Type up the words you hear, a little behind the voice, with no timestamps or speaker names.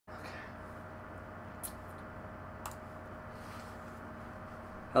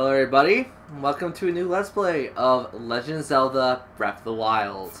Hello everybody, welcome to a new Let's Play of Legend of Zelda Breath of the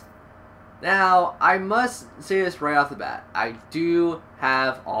Wild. Now, I must say this right off the bat, I do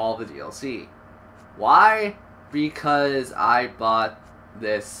have all the DLC. Why? Because I bought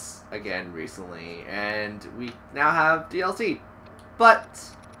this again recently, and we now have DLC. But,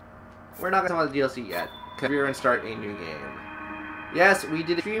 we're not going to talk about the DLC yet, because we're going to start a new game. Yes, we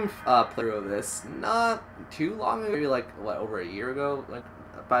did a stream playthrough of this not too long ago, maybe like, what, over a year ago?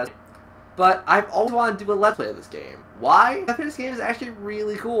 But I've always wanted to do a Let's Play of this game. Why? I think this game is actually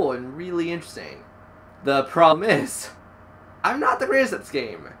really cool and really interesting. The problem is, I'm not the greatest at this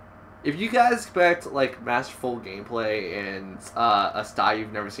game. If you guys expect, like, masterful gameplay and a style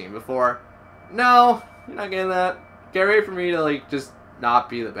you've never seen before, no, you're not getting that. Get ready for me to, like, just not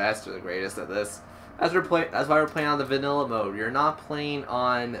be the best or the greatest at this. That's why we're playing on the vanilla mode. You're not playing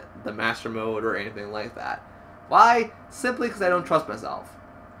on the master mode or anything like that. Why? Simply because I don't trust myself.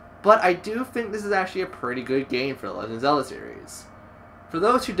 But I do think this is actually a pretty good game for the Legend of Zelda series. For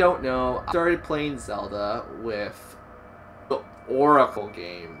those who don't know, I started playing Zelda with the Oracle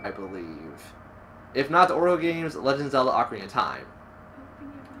game, I believe. If not the Oracle games, Legend of Zelda Ocarina of Time.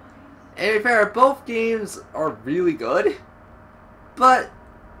 And to be fair, both games are really good, but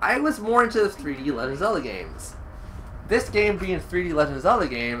I was more into the 3D Legend of Zelda games. This game being a 3D Legend of Zelda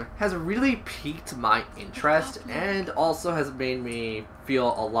game has really piqued my interest and also has made me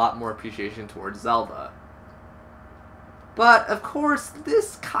feel a lot more appreciation towards Zelda. But of course,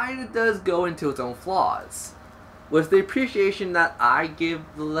 this kind of does go into its own flaws. With the appreciation that I give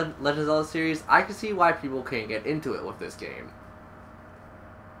the Legend of Zelda series, I can see why people can't get into it with this game.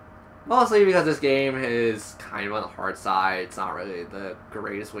 Mostly because this game is kind of on the hard side. It's not really the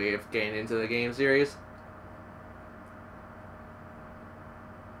greatest way of getting into the game series.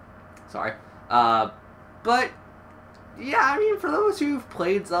 Sorry. But, yeah, I mean, for those who've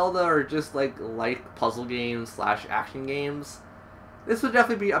played Zelda or just, like puzzle games / action games, this would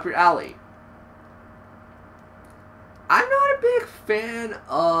definitely be up your alley. I'm not a big fan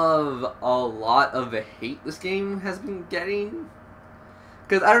of a lot of the hate this game has been getting.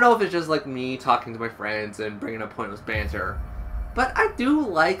 Because I don't know if it's just, like, me talking to my friends and bringing up pointless banter. But I do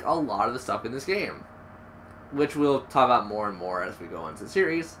like a lot of the stuff in this game. Which we'll talk about more and more as we go into the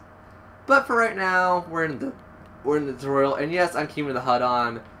series. But for right now, we're in the tutorial, and yes, I'm keeping the HUD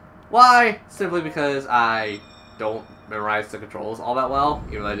on. Why? Simply because I don't memorize the controls all that well,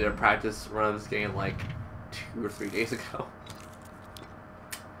 even though I did a practice run of this game like 2 or 3 days ago.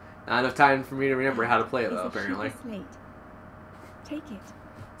 Not enough time for me to remember how to play it though, apparently. Take it.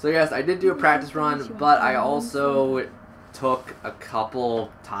 So yes, I did do a practice run, but I also took a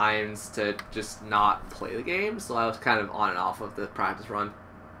couple times to just not play the game, so I was kind of on and off of the practice run.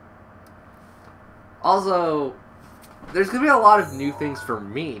 Also, there's going to be a lot of new things for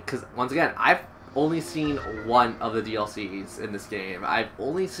me, because, once again, I've only seen one of the DLCs in this game. I've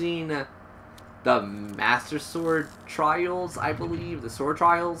only seen the Master Sword Trials, I believe, the Sword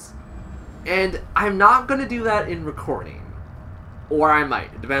Trials, and I'm not going to do that in recording. Or I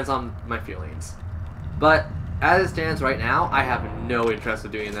might. It depends on my feelings. But, as it stands right now, I have no interest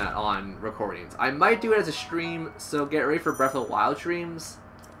in doing that on recordings. I might do it as a stream, so get ready for Breath of the Wild streams,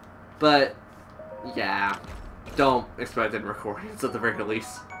 but yeah, don't expect it in recordings at the very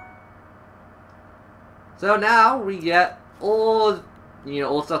least. So now we get old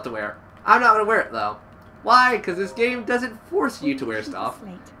stuff to wear. I'm not gonna wear it though. Why? Because this game doesn't force you to wear stuff.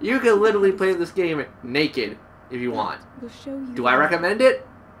 You can literally play this game naked if you want. Do I recommend it?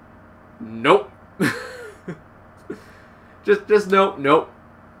 Nope. just nope, nope.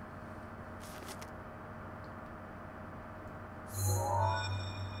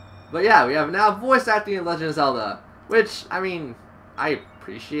 But yeah, we have now voice acting in Legend of Zelda, which, I mean, I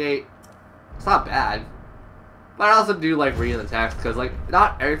appreciate. It's not bad. But I also do like reading the text, because, like,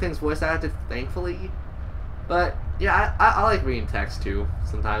 not everything's voice acted, thankfully. But, yeah, I like reading text, too,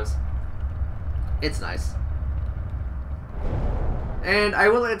 sometimes. It's nice. And I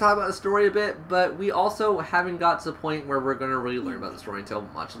would like to talk about the story a bit, but we also haven't got to the point where we're going to really learn about the story until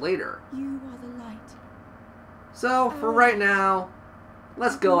much later. You are the light. So, for right now,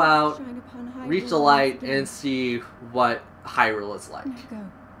 let's go out, reach the light, and see what Hyrule is like. Go.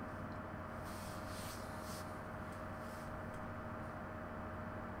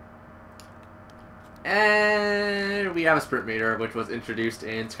 And we have a sprint meter, which was introduced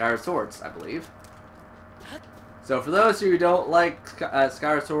in Skyward Swords, I believe. So for those who don't like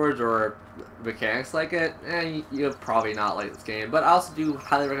Skyward Swords or mechanics like it, you'll probably not like this game. But I also do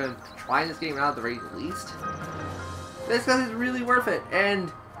highly recommend trying this game out at the very least. This because it's really worth it,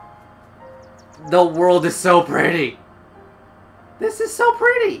 and the world is so pretty. This is so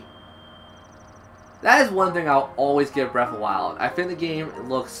pretty! That is one thing I'll always give Breath of the Wild. I think the game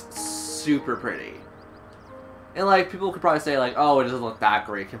looks super pretty. And, like, people could probably say, like, oh, it doesn't look that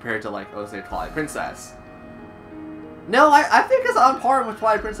great compared to, like, oh, say, Twilight Princess. No, I think it's on par with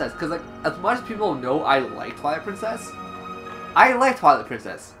Twilight Princess, because, like, as much as people know I like Twilight Princess, I like Twilight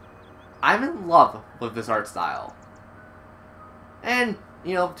Princess. I'm in love with this art style. And,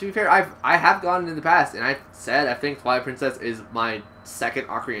 you know, to be fair, I have gone in the past, and I've said I think Twilight Princess is my second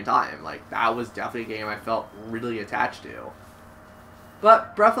Ocarina of Time. Like, that was definitely a game I felt really attached to.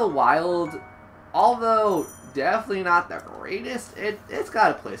 But Breath of the Wild, although definitely not the greatest, it's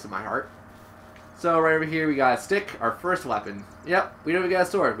got a place in my heart. So right over here we got a stick, our first weapon. Yep, we don't get a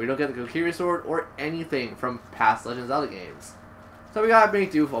sword. We don't get the Kokiri sword or anything from past Legend of Zelda games. So we gotta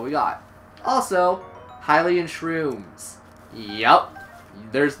make do with what we got. Also, Hylian shrooms. Yep.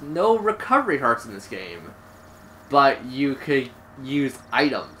 There's no recovery hearts in this game, but you could use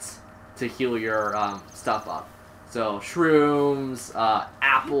items to heal your stuff up. So shrooms,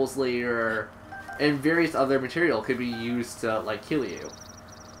 apples later, and various other material could be used to like heal you.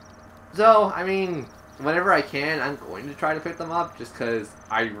 So I mean, whenever I can, I'm going to try to pick them up just because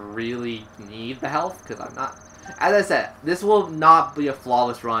I really need the health. Because I'm not, as I said, this will not be a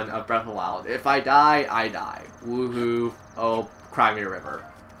flawless run of Breath of the Wild. If I die, I die. Woohoo! Oh, cry me a river.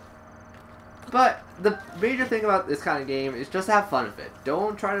 But the major thing about this kind of game is just have fun with it.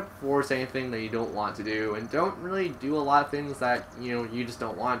 Don't try to force anything that you don't want to do, and don't really do a lot of things that, you know, you just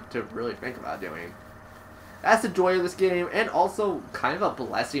don't want to really think about doing. That's the joy of this game, and also kind of a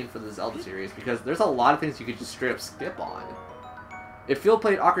blessing for the Zelda series, because there's a lot of things you could just straight up skip on. If Phil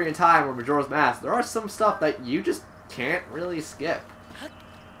played Ocarina of Time or Majora's Mask, there are some stuff that you just can't really skip.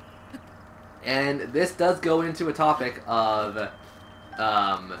 And this does go into a topic of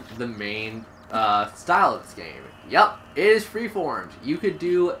the main style of this game. Yep, it is freeformed. You could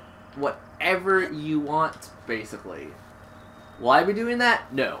do whatever you want, basically. Will I be doing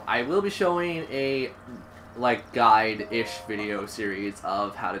that? No. I will be showing a, like, guide-ish video series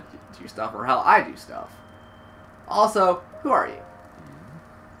of how to do stuff, or how I do stuff. Also, who are you?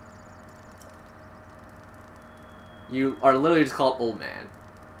 You are literally just called Old Man.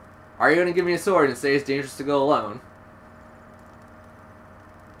 Are you going to give me a sword and say it's dangerous to go alone?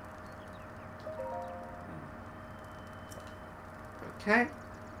 Okay.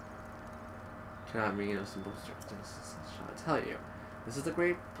 Cannot mean of simple circumstances. Shall I tell you? This is the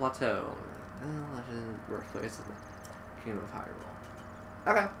Great Plateau. Legend, birthplace of the Kingdom of Hyrule.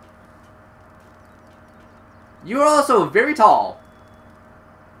 Okay. You are also very tall.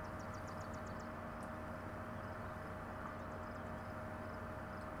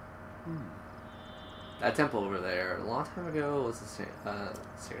 That temple over there, a long time ago, was the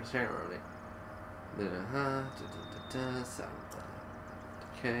sacred ceremony.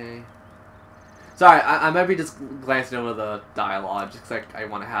 Okay. Sorry, I might be just glancing over the dialogue, just because I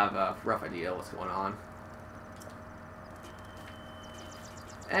want to have a rough idea of what's going on.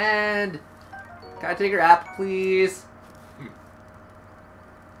 And can I take your app, please?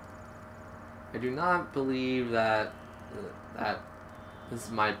 I do not believe that this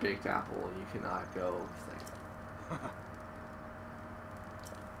is my baked apple. You cannot go.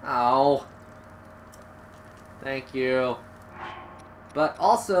 Ow. Thank you. But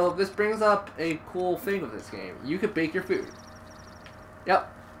also, this brings up a cool thing with this game. You could bake your food.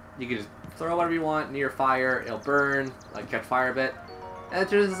 Yep. You can just throw whatever you want near fire. It'll burn, like catch fire a bit. And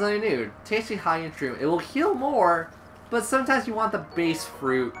there's something new. Tasty Hylian shroom. It will heal more, but sometimes you want the base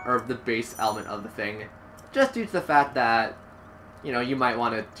fruit or the base element of the thing, just due to the fact that, you know, you might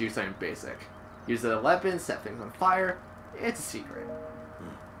want to do something basic. Use the weapon, set things on fire. It's a secret.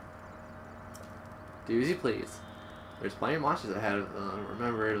 Do as you please. There's plenty of monsters ahead.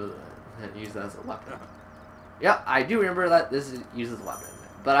 Remember to use that as a weapon. Yep, I do remember that this uses a weapon.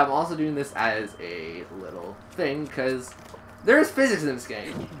 But I'm also doing this as a little thing, because there's physics in this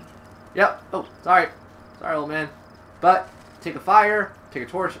game. Yep. Oh, sorry. Sorry, old man. But, take a fire, take a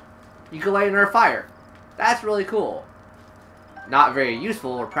torch. You can light another fire. That's really cool. Not very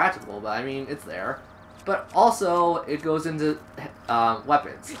useful or practical, but I mean, it's there. But also, it goes into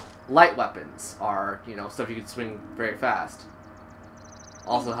weapons. Light weapons are, you know, stuff you can swing very fast.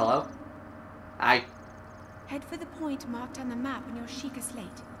 Also, hello? Head for the point marked on the map on your Sheikah slate.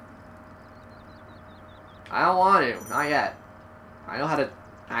 I don't want to. Not yet. I know how to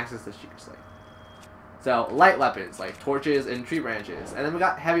access the Sheikah slate. So, light weapons, like torches and tree branches. And then we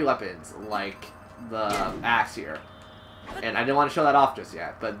got heavy weapons, like the axe here. And I didn't want to show that off just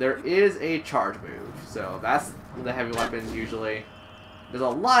yet, but there is a charge move. So, that's the heavy weapons usually. There's a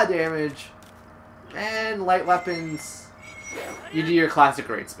lot of damage. And light weapons, you do your classic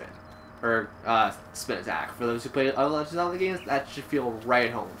great spin. Or spin attack. For those who play other Legends of Zelda games, that should feel right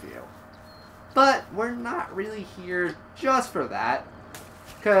at home for you. But we're not really here just for that.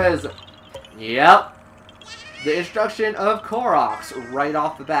 Because, yep, the introduction of Koroks right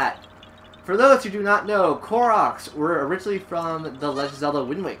off the bat. For those who do not know, Koroks were originally from the Legend of Zelda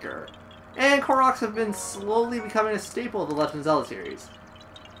Wind Waker. And Koroks have been slowly becoming a staple of the Legend of Zelda series.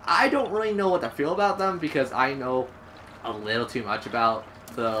 I don't really know what to feel about them because I know a little too much about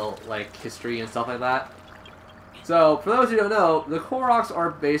the history and stuff like that. So, for those who don't know, the Koroks are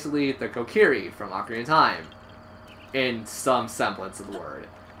basically the Kokiri from Ocarina of Time. In some semblance of the word.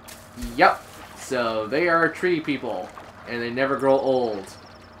 Yep. So, they are tree people. And they never grow old.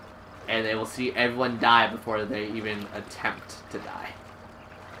 And they will see everyone die before they even attempt to die.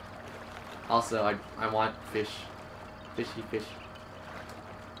 Also, I want fish. Fishy fish.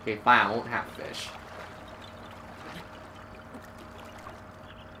 Okay, fine, I won't have fish.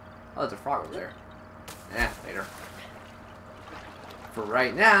 Oh, there's a frog over there. Later. For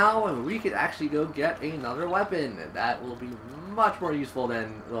right now, we could actually go get another weapon. That will be much more useful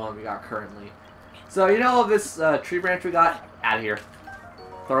than the one we got currently. So, you know this tree branch we got? Out of here.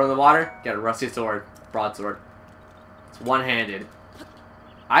 Throw it in the water, get a rusty sword. Broadsword. It's one-handed.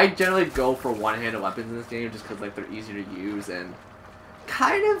 I generally go for one-handed weapons in this game just because they're easier to use and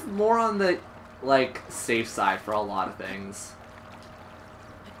kind of more on the safe side for a lot of things.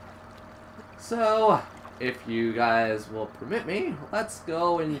 So, if you guys will permit me, let's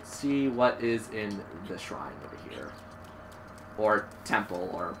go and see what is in the shrine over here. Or temple,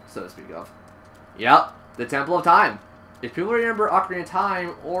 or so to speak of. Yep, the Temple of Time. If people remember Ocarina of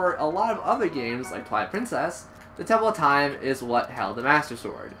Time, or a lot of other games like Twilight Princess, the Temple of Time is what held the Master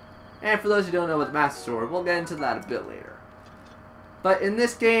Sword. And for those who don't know what the Master Sword, we'll get into that a bit later. But in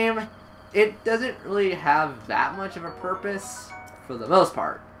this game, it doesn't really have that much of a purpose, for the most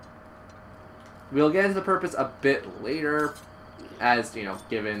part. We'll get into the purpose a bit later, as,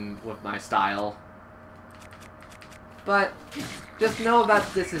 given with my style. But just know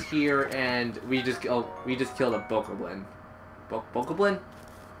that this is here, and we just killed a Bokoblin. Bokoblin?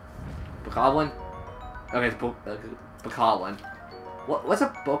 Bokoblin? Okay, it's Bokoblin. What's a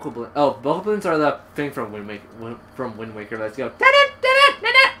Bokoblin? Oh, Bokoblins are the thing from Wind Waker. Let's go.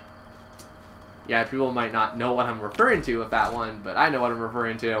 Yeah, people might not know what I'm referring to with that one, but I know what I'm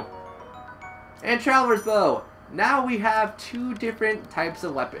referring to. And Traveler's Bow. Now we have two different types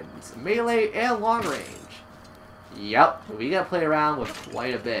of weapons, melee and long range. Yep, we gotta play around with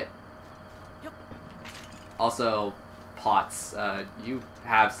quite a bit. Also, pots. You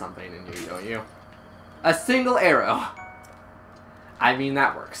have something in you, don't you? A single arrow. I mean,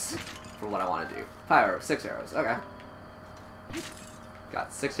 that works for what I want to do. 5 arrows, 6 arrows. Okay.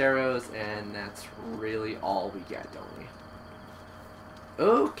 Got 6 arrows, and that's really all we get, don't we?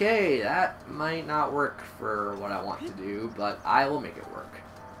 Okay, that might not work for what I want to do, but I will make it work.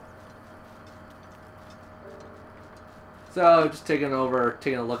 So, just taking a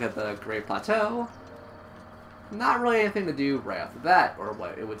look at the Great Plateau. Not really anything to do right off the bat, or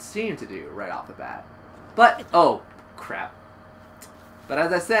what it would seem to do right off the bat. But, oh, crap. But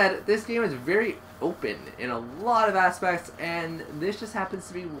as I said, this game is very open in a lot of aspects, and this just happens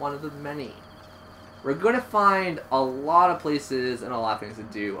to be one of the many. We're going to find a lot of places and a lot of things to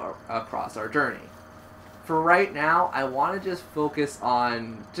do across our journey. For right now, I want to just focus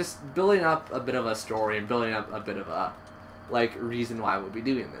on just building up a bit of a story and building up a bit of a, reason why we'll be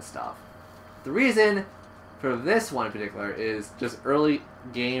doing this stuff. The reason for this one in particular is just early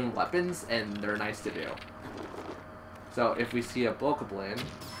game weapons, and they're nice to do. So if we see a Bokoblin,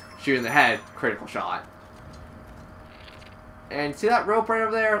 shoot in the head, critical shot. And see that rope right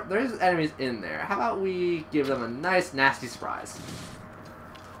over there? There's enemies in there. How about we give them a nice, nasty surprise?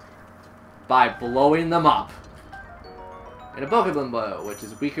 By blowing them up. And a Bokoblin bow, which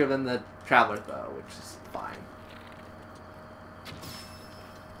is weaker than the Traveler's bow, which is fine.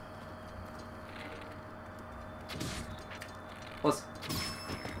 Let's...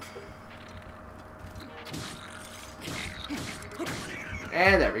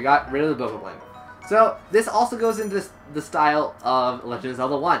 And there, we got rid of the Bokoblin. So, this also goes into the style of Legend of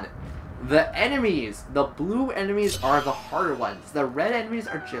Zelda 1. The enemies, the blue enemies are the harder ones. The red enemies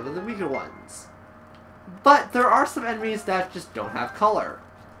are generally the weaker ones. But there are some enemies that just don't have color.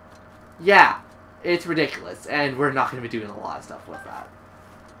 Yeah, it's ridiculous, and we're not going to be doing a lot of stuff with that.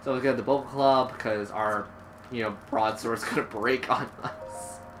 So we got the Bolt Club, because our, broadsword's going to break on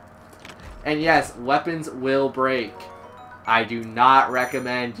us. And yes, weapons will break. I do not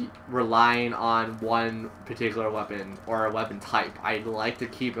recommend relying on one particular weapon or a weapon type. I'd like to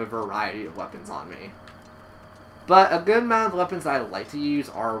keep a variety of weapons on me. But a good amount of weapons I like to use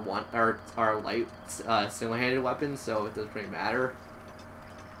are light single-handed weapons, so it doesn't really matter.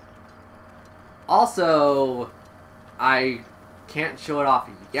 Also, I can't show it off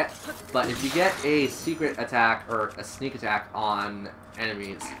yet, but if you get a secret attack or a sneak attack on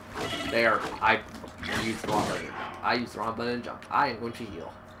enemies, I used the wrong button. I used the wrong button and jump. I am going to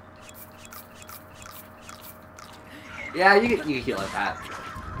heal. Yeah, you can heal like that.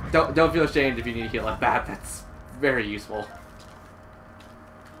 Don't feel ashamed if you need to heal like that. That's very useful.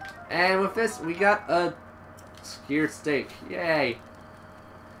 And with this, we got a skewered steak. Yay!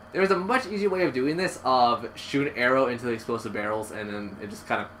 There's a much easier way of doing this, of shoot an arrow into the explosive barrels and then it just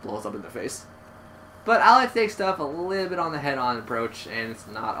kind of blows up in the face. But I like to take stuff a little bit on the head-on approach, and it's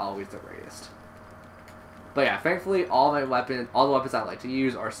not always the greatest. But yeah, thankfully all the weapons I like to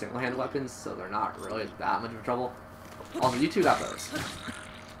use are single-handed weapons, so they're not really that much of trouble. Also, you two got those.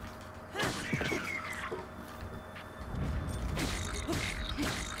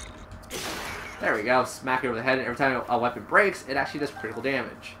 There we go, smack it over the head, and every time a weapon breaks, it actually does critical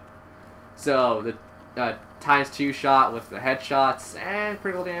damage. So the ×2 shot with the headshots and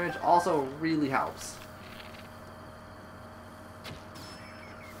critical damage also really helps.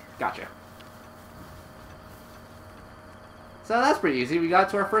 Gotcha. So that's pretty easy. We got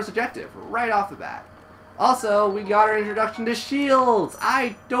to our first objective right off the bat. Also, we got our introduction to shields.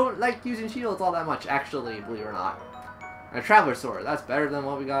 I don't like using shields all that much, actually, believe it or not. And a traveler sword. That's better than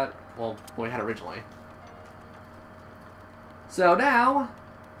what we got, well, what we had originally. So now,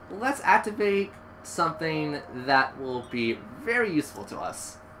 let's activate something that will be very useful to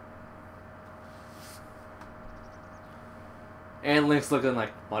us. And Link's looking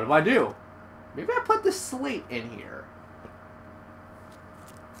like, what do I do? Maybe I put the slate in here.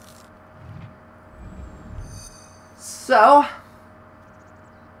 So,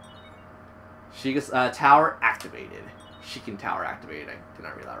 she gets tower activated. She can tower activate. I did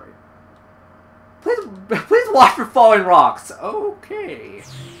not read that right. Please watch for falling rocks. Okay.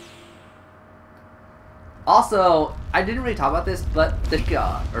 Also, I didn't really talk about this, but the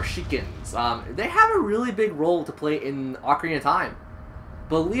Shikens, they have a really big role to play in Ocarina of Time.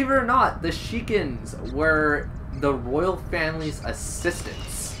 Believe it or not, the Shikens were the royal family's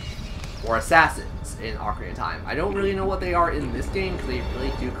assistants, or assassins, in Ocarina of Time. I don't really know what they are in this game, because they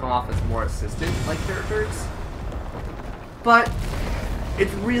really do come off as more assistant-like characters. But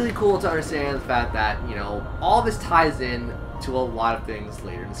it's really cool to understand the fact that, you know, all this ties in to a lot of things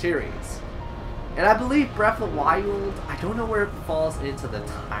later in the series. And I believe Breath of the Wild, I don't know where it falls into the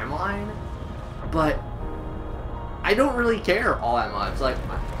timeline, but I don't really care all that much. Like,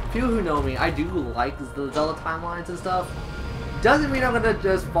 people who know me, I do like the Zelda timelines and stuff. Doesn't mean I'm gonna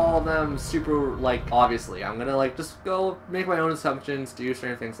just follow them super, like, obviously. I'm gonna, like, just go make my own assumptions, do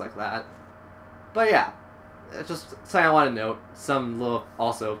certain things like that. But yeah, it's just something I want to note. Some little,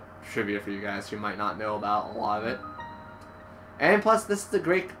 also, trivia for you guys who might not know about a lot of it. And plus, this is the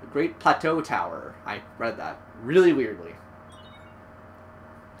Great Plateau Tower. I read that really weirdly.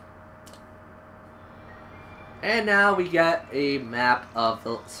 And now we get a map of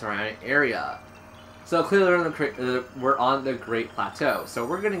the surrounding area. So clearly we're on the Great Plateau. So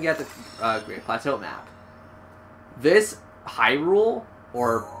we're going to get the Great Plateau map. This Hyrule,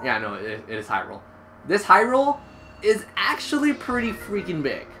 or, yeah, no, it is Hyrule. This Hyrule is actually pretty freaking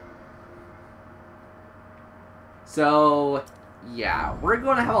big. So, yeah, we're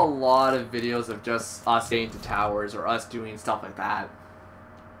going to have a lot of videos of just us getting to towers or us doing stuff like that.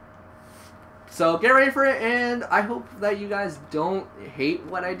 So get ready for it, and I hope that you guys don't hate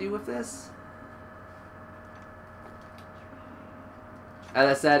what I do with this. As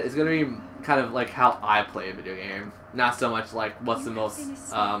I said, it's going to be kind of like how I play a video game. Not so much like what's the most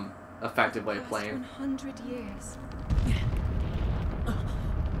effective way of playing. 100 years.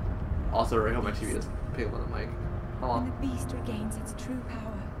 Also, I hope my TV doesn't pick up on the mic. Hold on. When the beast regains its true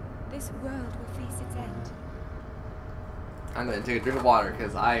power, this world will face its end. I'm going to take a drink of water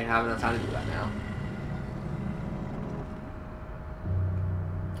because I have enough time to do that now.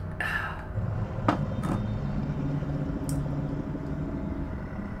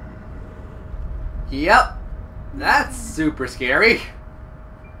 Yep, that's super scary.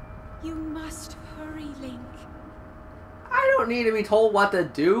 You must hurry, Link. I don't need to be told what to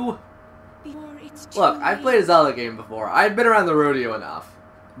do. Before it's too Look, I've played a Zelda game before. I've been around the rodeo enough.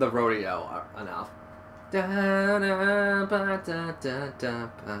 That's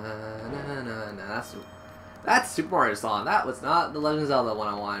Super Mario song. That was not the Legend of Zelda one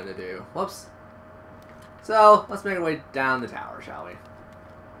I wanted to do. Whoops. So, let's make our way down the tower, shall we?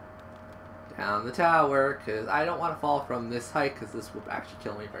 Down the tower, because I don't want to fall from this height, because this will actually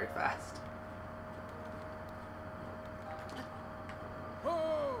kill me very fast.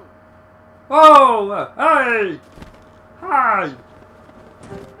 Oh! Hey! Hi!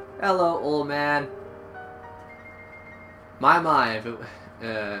 Hello, old man. My, if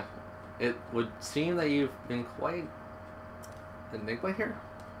it would seem that you've been quite an enigma here.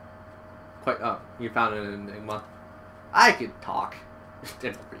 Oh, you found an enigma. I could talk.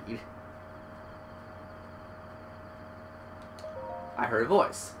 Didn't read. I heard a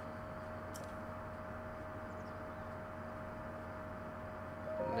voice.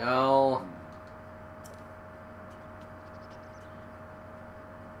 No.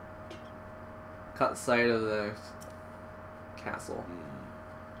 Cut sight of the castle.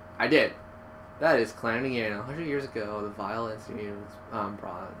 I did. That is clanning in. 100 years ago, the violence was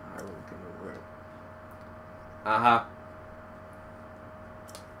brought Ireland in the room. Uh-huh.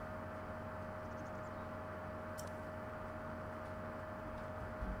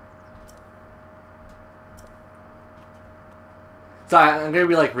 So I'm gonna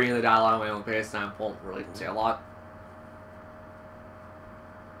be like reading the dialogue at my own pace, and I won't really say a lot.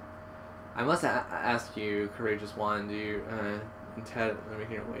 I must ask you, courageous one, do you intend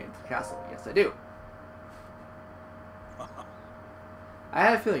making your way into the castle? Yes, I do. I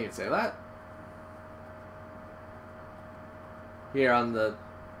had a feeling you'd say that. Here on the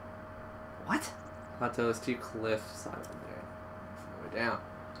what? Plateau's two cliffs side of the way down.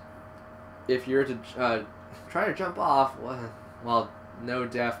 If you were to try to jump off, well, no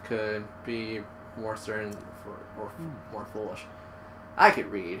death could be more certain or more foolish. I could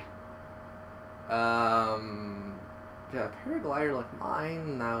read. Yeah, a paraglider like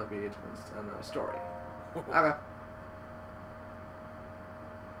mine, that would be another story. Okay.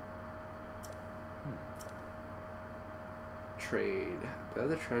 Trade. Better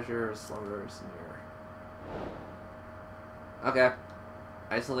the treasure slumbers near. Okay.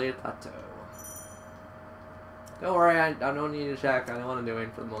 Isolated plateau. Don't worry, I don't need to check. I know what I'm doing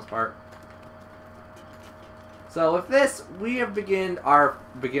for the most part. So with this, we have begin our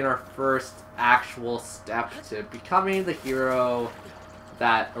first actual step to becoming the hero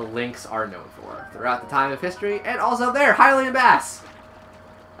that Lynx are known for throughout the time of history, and also there, Hylian Bass.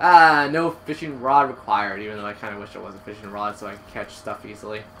 No fishing rod required, even though I kind of wish it was a fishing rod so I could catch stuff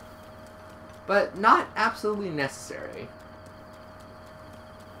easily. But not absolutely necessary.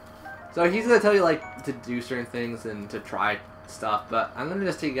 So he's going to tell you, like, to do certain things and to try stuff, but I'm going to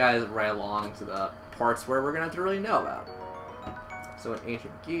just take you guys right along to the parts where we're going to have to really know about. So in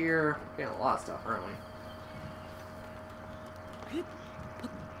ancient gear, we're getting a lot of stuff, aren't we?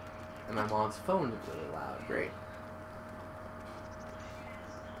 And my mom's phone is really loud. Great.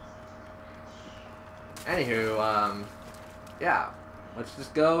 Anywho, yeah. Let's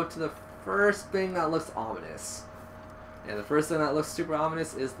just go to the first thing that looks ominous. And the first thing that looks super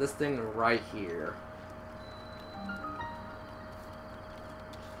ominous is this thing right here.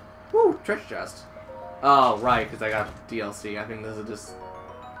 Woo! Treasure chest. Oh, right, because I got DLC. I think this is just...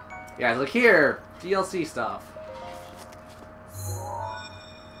 Yeah, look here! DLC stuff.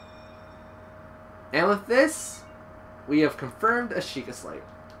 And with this, we have confirmed a Sheikah Slate.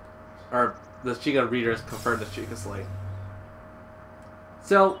 Or, the Sheikah readers confirmed a Sheikah Slate.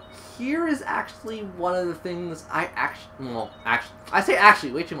 So, here is actually one of the things I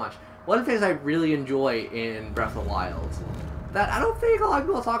actually way too much. One of the things I really enjoy in Breath of the Wild that I don't think a lot of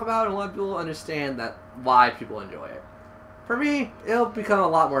people talk about and a lot of people understand that why people enjoy it. For me, it'll become a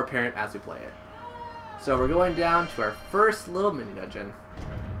lot more apparent as we play it. So we're going down to our first little mini dungeon.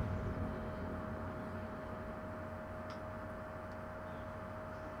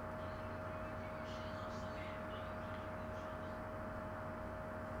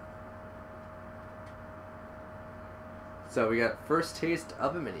 So we got first taste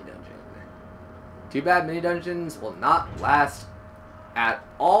of a mini dungeon. Too bad mini dungeons will not last at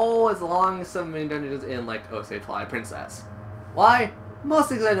all as long as some mini dungeons in like Say Twilight Princess. Why?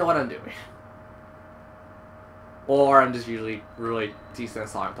 Mostly because I know what I'm doing. Or I'm just usually really decent at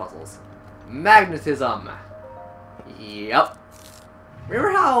solving puzzles. Magnetism. Yep.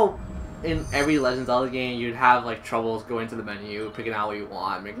 Remember how in every Legend of Zelda game you'd have like troubles going to the menu, picking out what you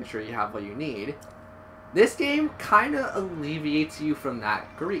want, making sure you have what you need? This game kind of alleviates you from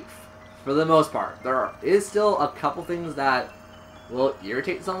that grief, for the most part. There is still a couple things that will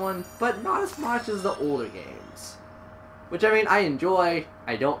irritate someone, but not as much as the older games. Which, I mean, I enjoy.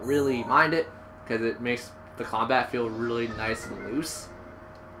 I don't really mind it, because it makes the combat feel really nice and loose.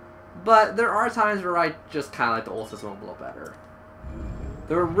 But there are times where I just kind of like the old system a little better.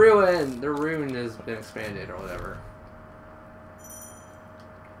 The rune has been expanded or whatever.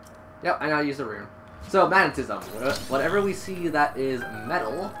 Yep, I now use the rune. So, magnetism. Whatever we see that is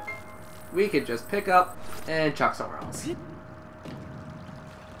metal, we could just pick up and chuck somewhere else.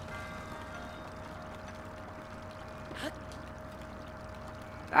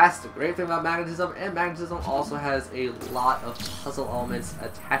 That's the great thing about magnetism, and magnetism also has a lot of puzzle elements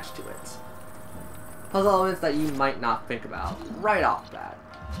attached to it. Puzzle elements that you might not think about right off the bat.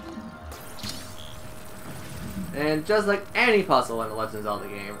 And just like any puzzle in a Legend of Zelda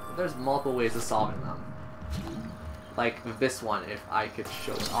game, there's multiple ways of solving them. Like this one, if I could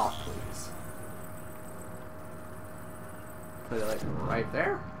show it off, please. Put it like right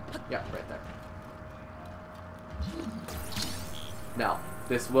there? Yeah, right there. No,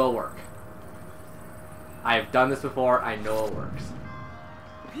 this will work. I've done this before, I know it works.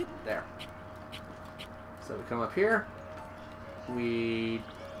 There. So we come up here. We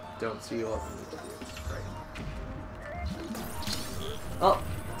don't see what we need to do. Right. Oh,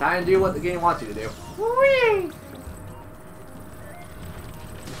 time to do what the game wants you to do. Whee!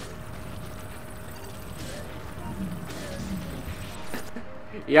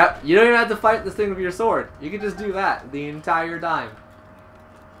 Yep, you don't even have to fight this thing with your sword. You can just do that the entire time.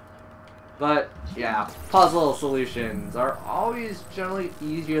 But, yeah, puzzle solutions are always generally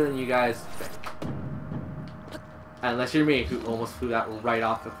easier than you guys think. Unless you're me, who almost flew that right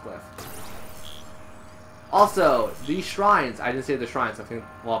off the cliff. Also, these shrines, I didn't say the shrines, I think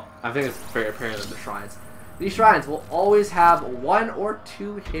it's very apparent that the shrines. These shrines will always have 1 or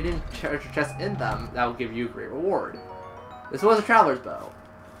 2 hidden treasure chests in them that will give you a great reward. This was a traveler's bow.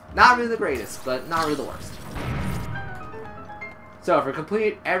 Not really the greatest, but not really the worst. So, if we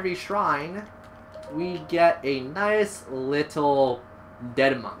complete every shrine, we get a nice little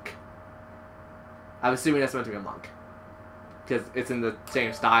dead monk. I'm assuming that's meant to be a monk. Because it's in the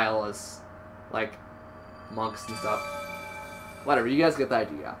same style as, like, monks and stuff. Whatever, you guys get the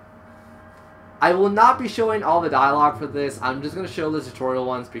idea. I will not be showing all the dialogue for this. I'm just going to show the tutorial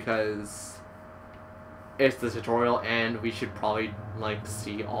ones because it's the tutorial and we should probably, like,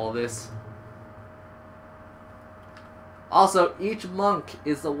 see all this. Also, each monk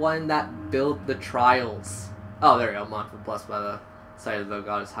is the one that built the trials. Oh, there you go, monk blessed by the sight of the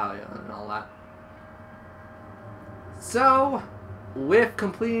goddess Hylia and all that. So, with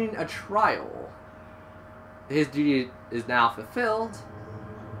completing a trial, his duty is now fulfilled.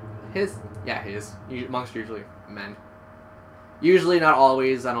 Monks are usually men. Usually, not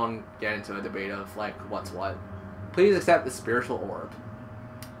always. I don't get into a debate of, like, what's what. Please accept the spiritual orb.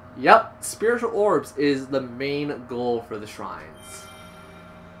 Yep, spiritual orbs is the main goal for the shrines.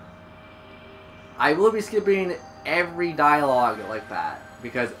 I will be skipping every dialogue like that,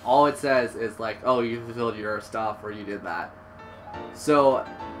 because all it says is like, oh, you fulfilled your stuff, or you did that. So,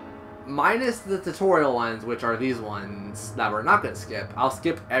 minus the tutorial ones, which are these ones that we're not going to skip, I'll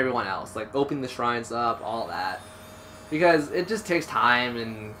skip everyone else, like opening the shrines up, all that. Because it just takes time,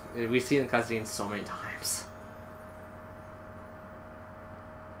 and we've seen the cutscenes so many times.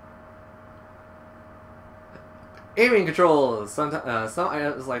 Aiming controls. Some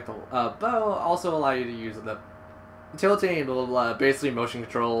items like the bow also allow you to use the tilting, blah, blah, blah, basically motion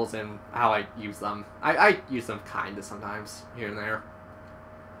controls and how I use them. I use them kinda sometimes, here and there.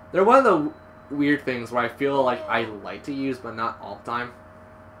 They're one of the weird things where I feel like I like to use, but not all the time.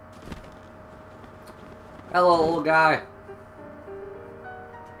 Hello, little guy.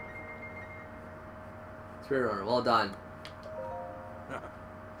 Spirit order, well done.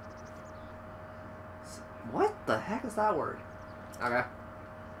 What the heck is that word? Okay.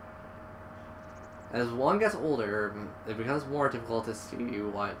 As one gets older, it becomes more difficult to see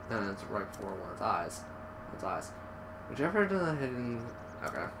what is right before one's eyes. Whichever to the hidden.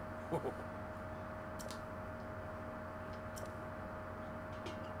 Okay.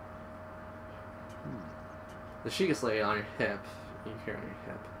 The Sheikah Slate on your hip. You carry on your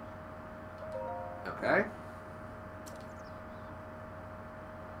hip. Okay.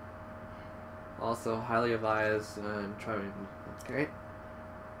 Also, highly advised and trying. Okay.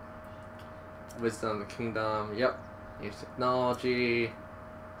 Wisdom of the Kingdom. Yep. Use technology.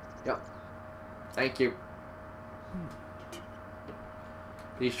 Yep. Thank you.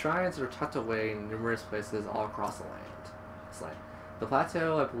 These shrines are tucked away in numerous places all across the land. It's like the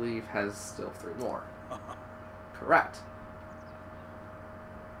plateau, I believe, has still 3 more. Correct.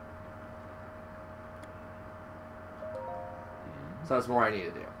 So there's more I need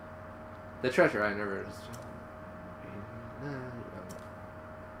to do. The treasure, I never just...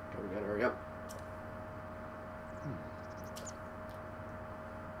 We gotta hurry up.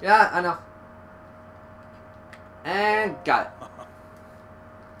 Yeah, I know. And got it.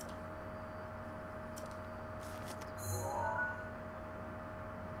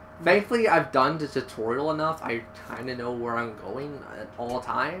 Thankfully, I've done the tutorial enough. I kind of know where I'm going at all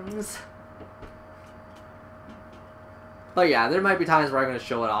times. But yeah, there might be times where I'm going to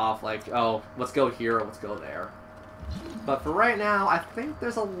show it off, like, oh, let's go here or let's go there. But for right now, I think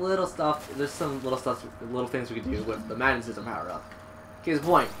there's a little stuff. There's some little things we can do with the magnetism power up. Case in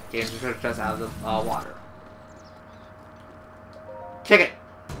point, getting some treasure chests out of the water. Kick it!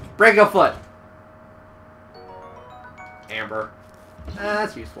 Break a foot! Amber.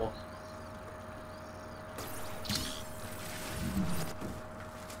 That's useful.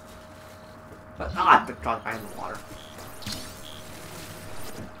 But, the trunk behind the water.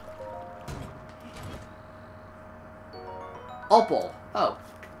 Opal. Oh,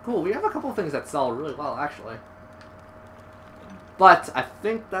 cool. We have a couple of things that sell really well, actually. But I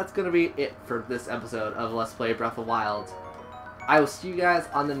think that's going to be it for this episode of Let's Play Breath of the Wild. I will see you guys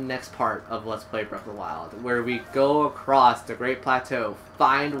on the next part of Let's Play Breath of the Wild, where we go across the Great Plateau,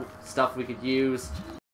 find stuff we could use,